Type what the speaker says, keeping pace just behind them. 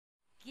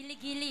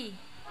Gili-gili.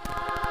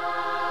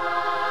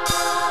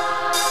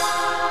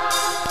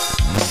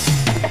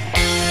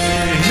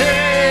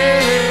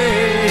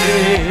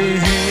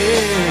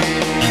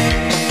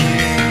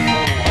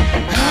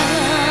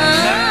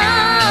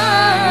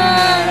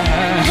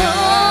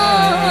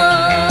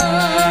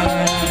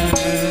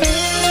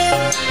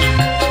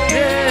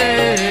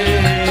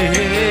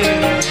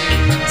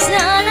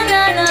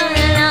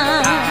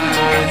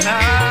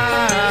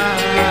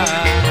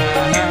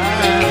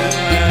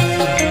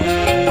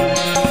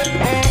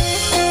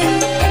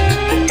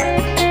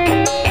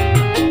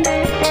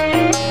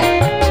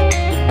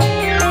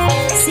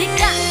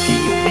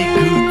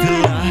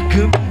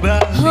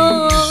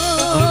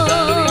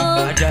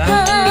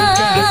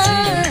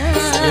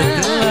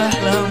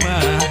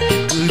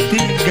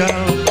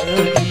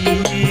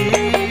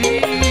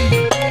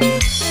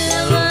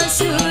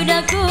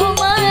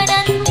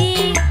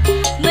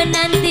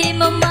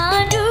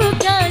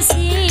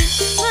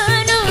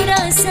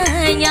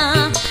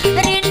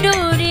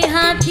 Rindu di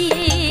hati,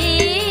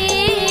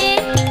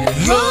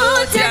 oh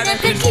tiada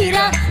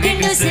terkira,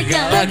 rindu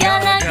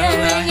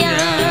segala-galanya.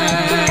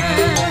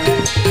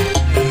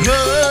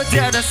 Oh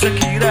tiada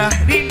sekira,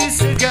 rindu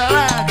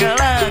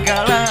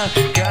segala-galanya.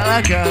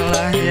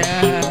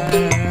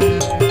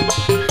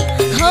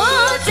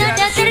 Oh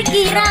tiada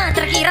terkira,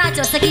 terkira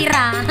jo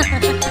sekira.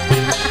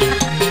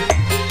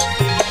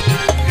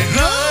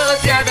 Oh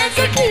tiada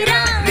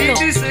sekira,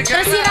 rindu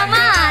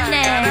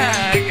segala-galanya.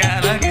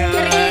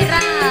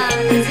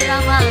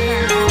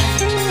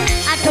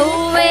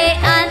 Aduh we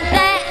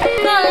antek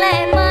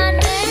golek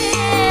maneh,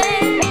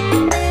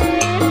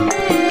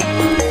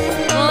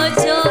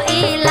 ojo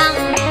ilang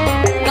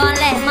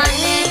golek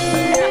maneh.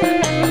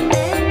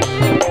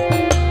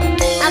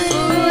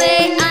 Aku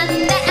we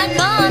antek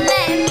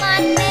golek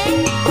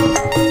maneh,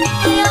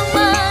 yo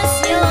mas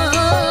yo,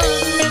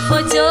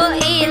 ojo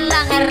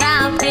ilang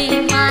rapi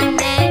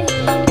maneh.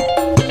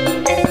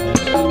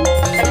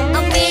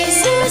 Oke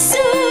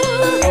susu,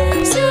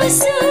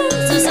 susu,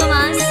 susu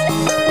mas.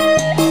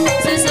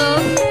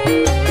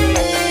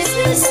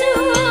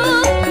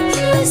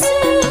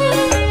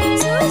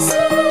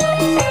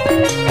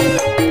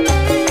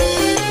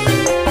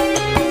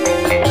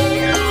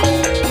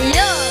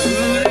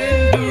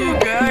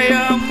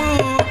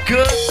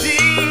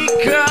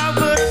 Ketika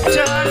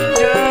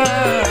bercanda,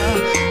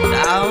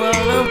 tawa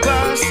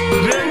lepas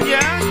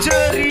renyah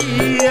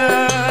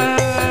ceria.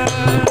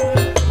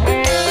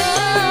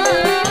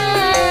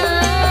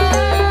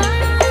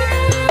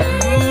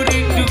 Ku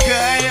rindu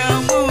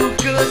gayamu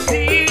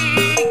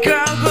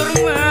ketika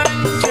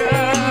bermanja,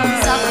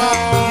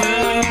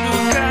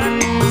 merindukan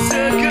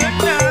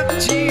segenap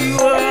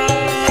jiwa.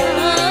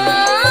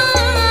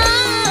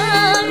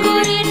 Ku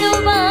rindu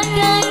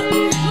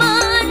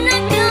bagaimana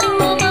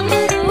kau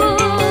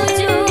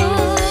memuju,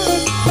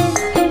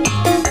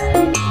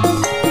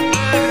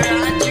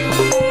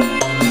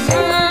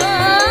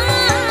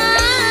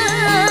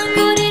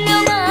 ku rindu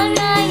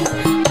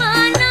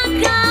bagaimana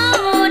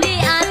kau di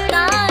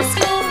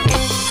atasku.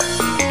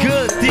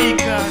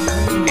 Ketika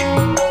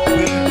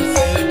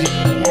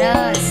bersedia,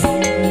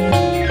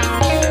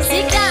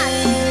 Sikat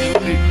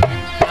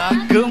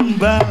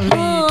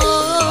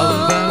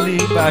kembali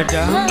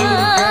padamu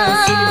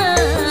kasih.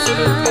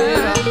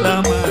 Setelah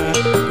lama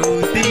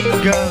ku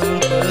tinggal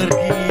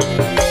pergi,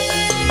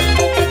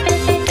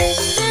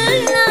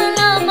 telah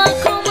lama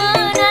ku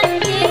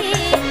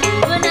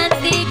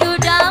menanti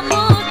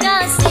kudamu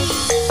kasih.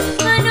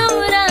 Penuh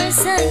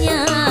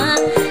rasanya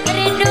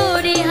rindu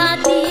di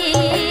hati,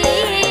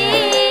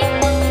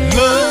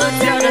 oh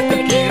tiada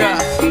terkira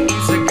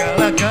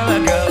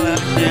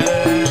segala-galanya.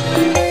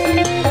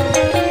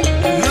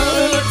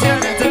 Oh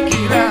tiada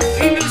terkira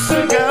rindu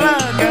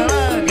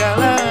segala-galanya.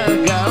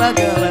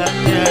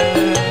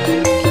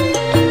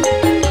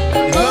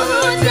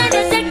 oh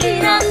tiada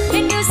terkira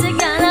rindu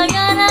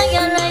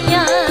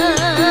segala-galanya.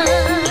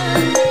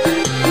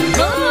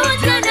 Oh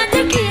tiada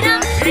terkira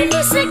rindu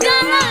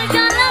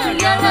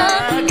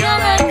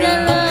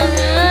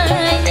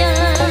segala-galanya.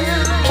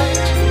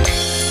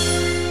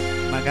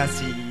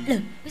 Makasih.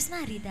 Loh, wis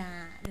mari ta.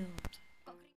 Loh.